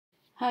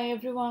Hi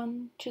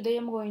everyone, today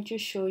I'm going to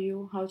show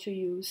you how to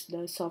use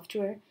the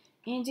software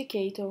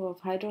indicator of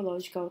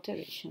hydrological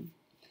alteration.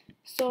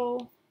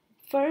 So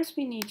first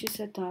we need to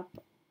set up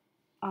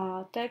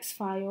a text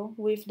file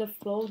with the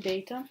flow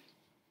data.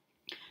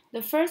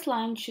 The first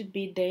line should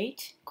be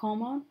date,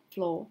 comma,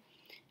 flow,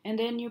 and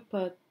then you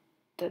put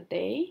the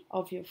day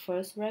of your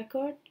first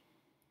record,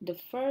 the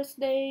first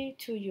day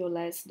to your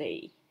last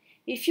day.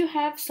 If you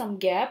have some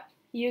gap,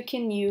 you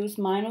can use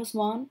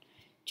 -1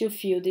 to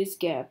fill this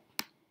gap.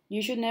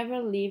 You should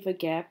never leave a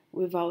gap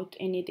without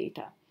any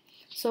data.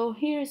 So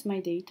here is my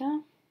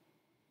data,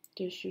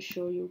 just to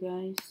show you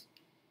guys.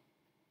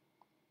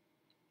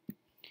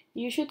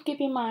 You should keep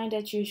in mind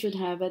that you should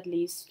have at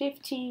least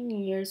 15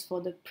 years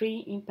for the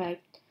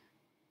pre-impact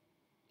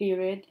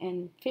period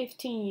and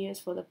 15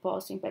 years for the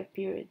post-impact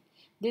period.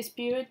 This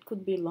period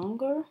could be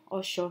longer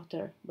or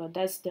shorter, but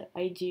that's the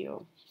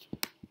ideal.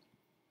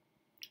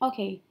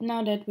 Okay,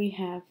 now that we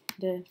have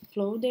the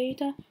flow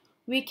data,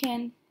 we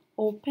can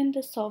open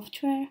the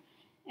software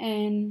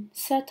and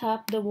set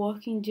up the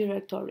working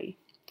directory.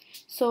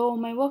 So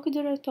my working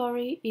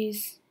directory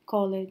is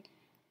called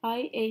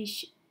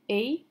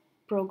IHA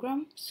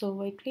program.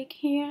 So I click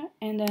here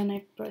and then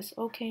I press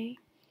OK.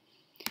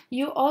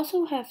 You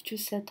also have to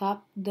set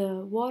up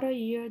the water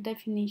year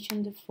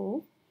definition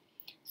default.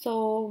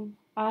 So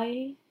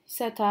I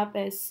set up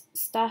as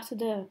start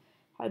the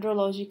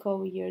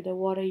hydrological year, the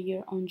water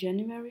year, on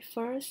January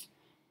 1st,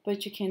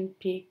 but you can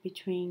pick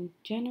between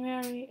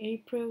January,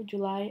 April,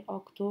 July,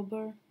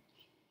 October,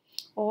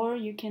 or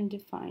you can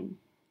define.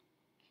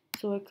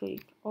 So I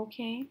click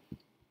OK,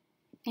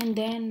 and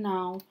then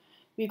now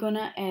we're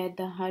gonna add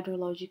the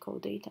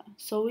hydrological data.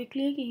 So we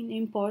click in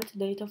import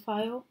data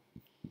file,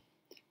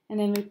 and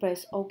then we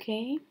press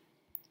OK.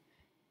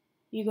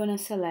 You're gonna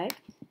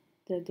select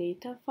the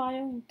data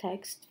file in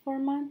text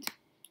format,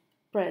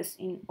 press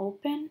in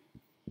open,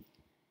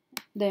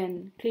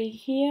 then click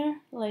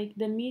here, like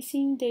the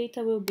missing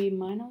data will be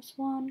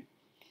 -1.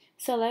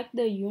 Select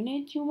the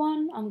unit you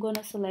want. I'm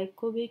gonna select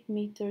cubic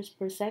meters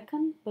per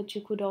second, but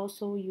you could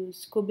also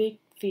use cubic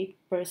feet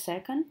per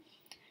second.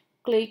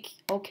 Click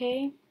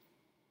OK.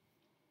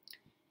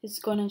 It's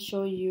gonna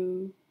show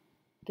you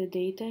the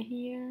data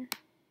here,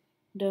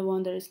 the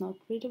one that is not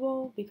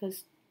readable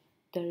because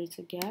there is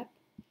a gap.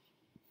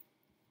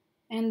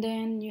 And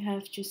then you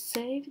have to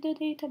save the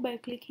data by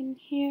clicking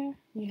here.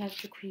 You have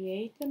to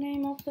create the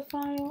name of the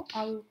file.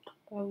 I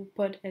will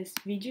put as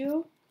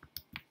video.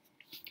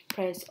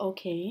 Press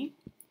OK.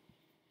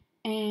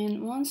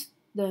 And once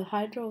the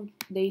hydro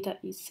data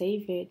is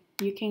saved,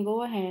 you can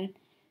go ahead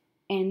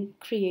and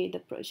create the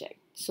project.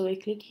 So I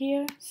click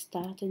here,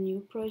 start a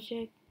new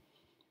project.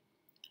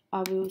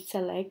 I will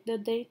select the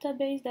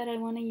database that I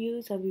want to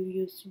use. I will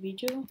use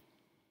video.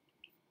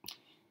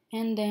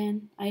 And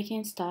then I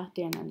can start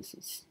the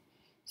analysis.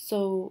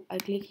 So I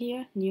click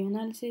here, new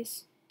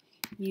analysis,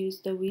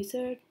 use the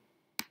wizard,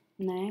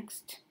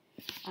 next.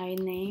 I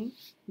name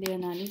the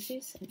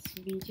analysis as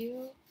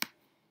video.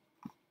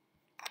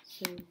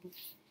 So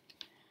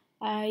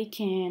I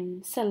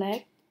can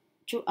select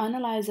to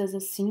analyze as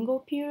a single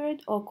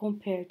period or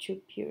compare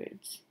two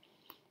periods.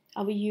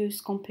 I will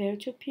use compare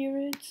two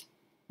periods.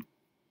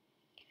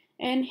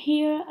 And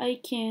here I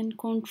can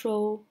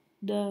control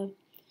the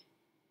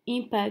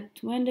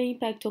impact, when the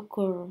impact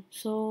occurs.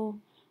 So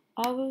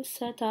I will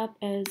set up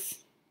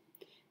as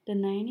the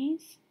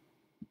 90s.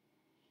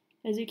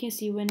 As you can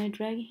see, when I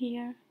drag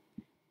here,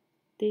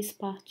 this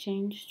part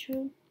changed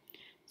too.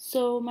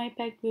 So my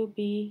impact will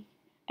be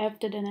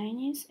after the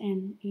 90s,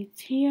 and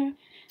it's here.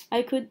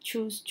 I could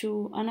choose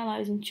to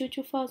analyze until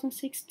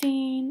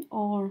 2016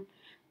 or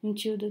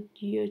until the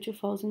year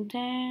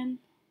 2010.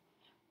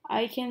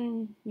 I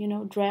can,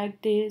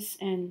 drag this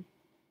and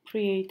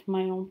create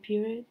my own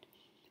period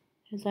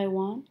as I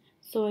want.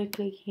 So I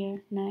click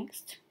here,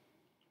 next.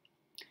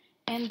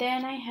 And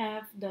then I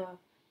have the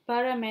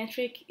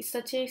parametric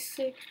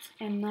statistics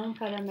and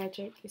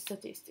non-parametric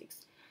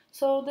statistics.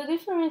 So the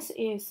difference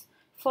is,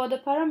 for the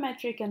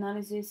parametric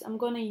analysis, I'm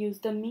going to use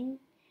the mean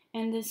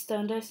and the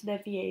standard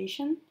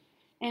deviation.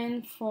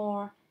 And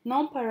for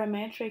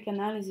non-parametric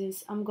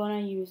analysis, I'm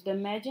going to use the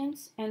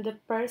medians and the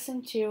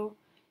percentile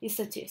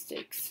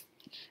statistics.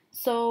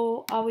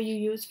 So I will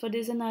use for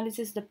this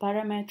analysis the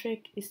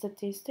parametric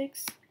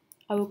statistics.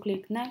 I will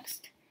click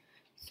next.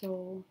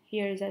 So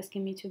here is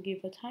asking me to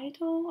give a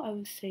title. I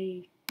will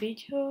say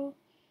video,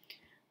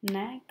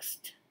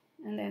 next,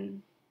 and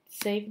then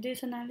save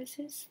this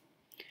analysis.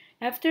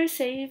 After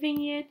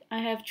saving it, I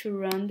have to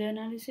run the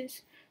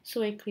analysis.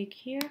 So I click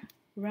here,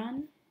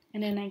 run,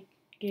 and then I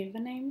give a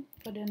name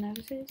for the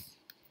analysis.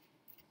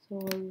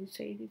 So I will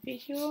say the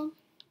video.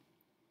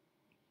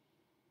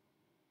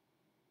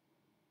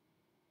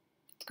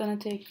 It's gonna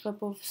take a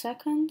couple of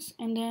seconds,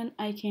 and then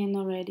I can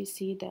already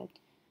see that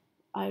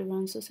I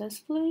run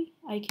successfully.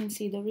 I can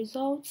see the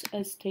results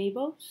as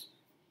tables,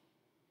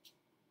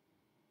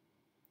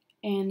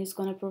 and it's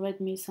gonna provide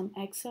me some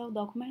Excel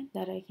document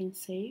that I can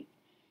save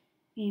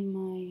in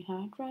my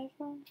hard drive.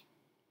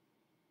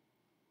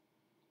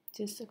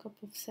 Just a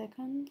couple of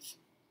seconds,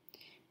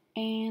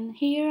 And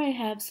here I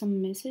have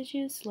some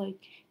messages like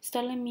it's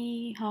telling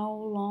me how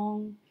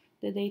long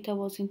the data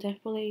was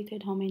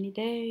interpolated, how many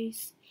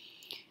days,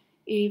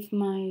 if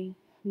my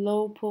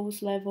low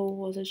pulse level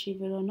was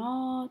achieved or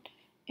not,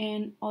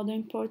 and other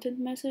important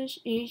message.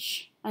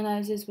 Each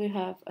analysis will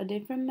have a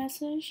different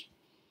message.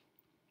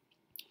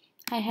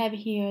 I have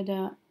here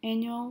the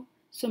annual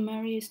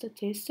summary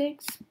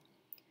statistics,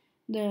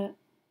 the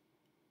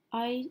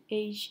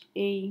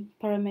IHA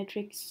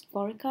parametric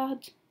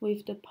scorecard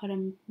with the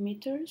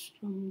parameters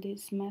from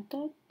this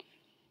method.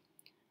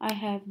 I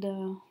have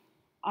the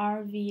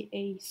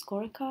RVA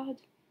scorecard,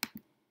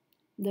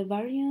 the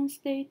variance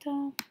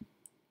data,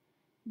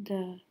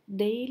 the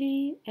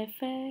daily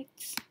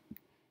effects,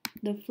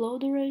 the flow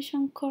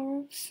duration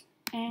curves,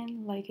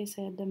 and like I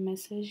said, the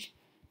message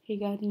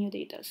regarding your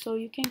data. So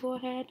you can go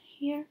ahead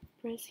here,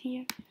 press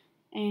here,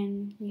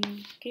 and you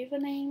give a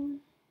name.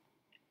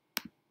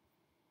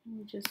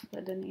 I'll just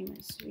put the name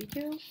as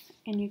video,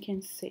 and you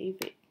can save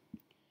it.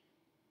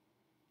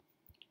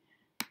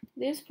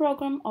 This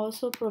program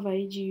also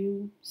provides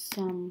you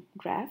some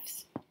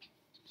graphs.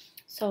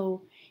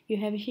 So you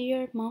have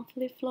here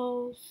monthly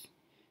flows,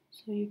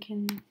 so you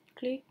can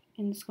click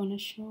and it's gonna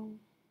show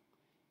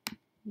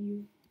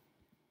you.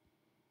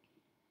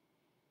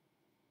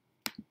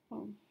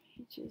 Oh,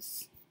 it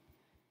just,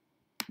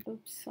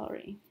 oops,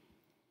 sorry.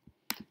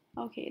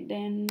 Okay,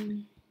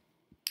 then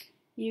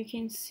you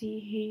can see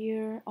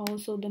here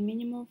also the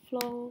minimum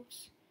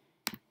flows.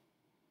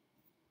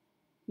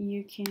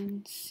 You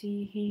can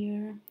see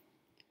here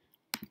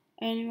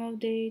annual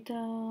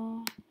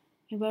data,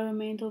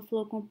 environmental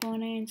flow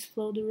components,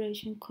 flow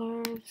duration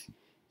curves.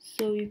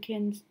 So you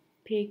can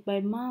pick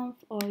by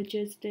month or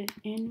just the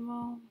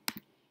annual,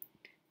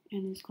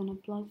 and it's gonna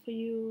plot for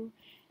you.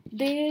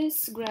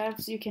 These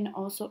graphs you can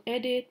also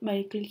edit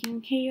by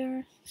clicking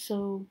here.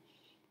 So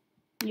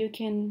you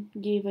can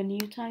give a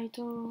new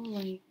title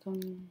like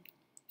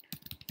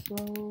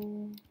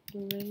flow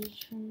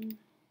duration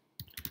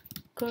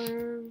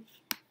curve.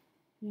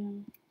 Yeah.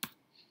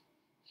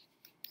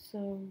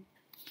 So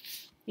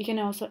you can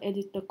also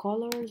edit the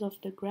colors of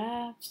the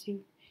graphs,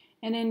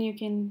 and then you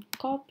can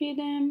copy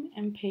them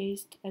and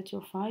paste at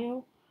your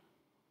file.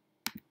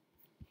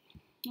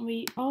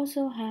 We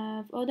also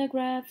have other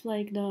graphs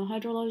like the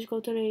hydrological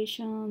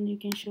alteration. You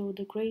can show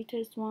the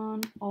greatest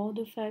one, all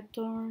the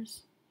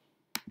factors.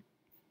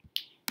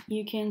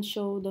 You can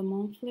show the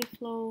monthly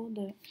flow,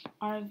 the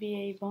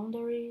RVA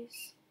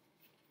boundaries.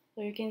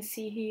 So you can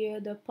see here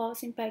the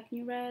post-impact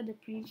in red, the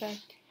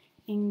pre-impact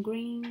in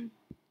green.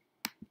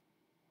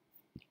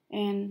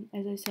 And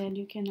as I said,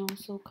 you can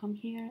also come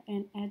here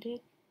and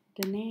edit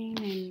the name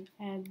and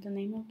add the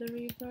name of the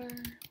river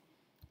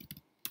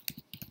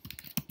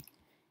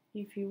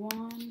if you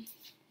want.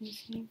 You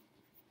see.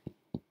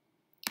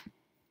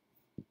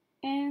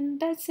 And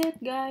that's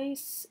it,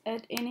 guys.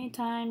 At any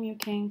time you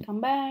can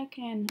come back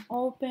and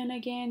open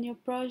again your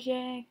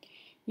project.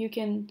 You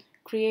can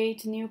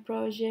create new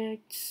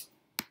projects.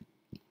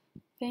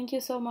 Thank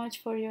you so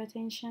much for your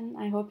attention.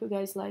 I hope you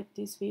guys liked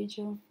this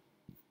video.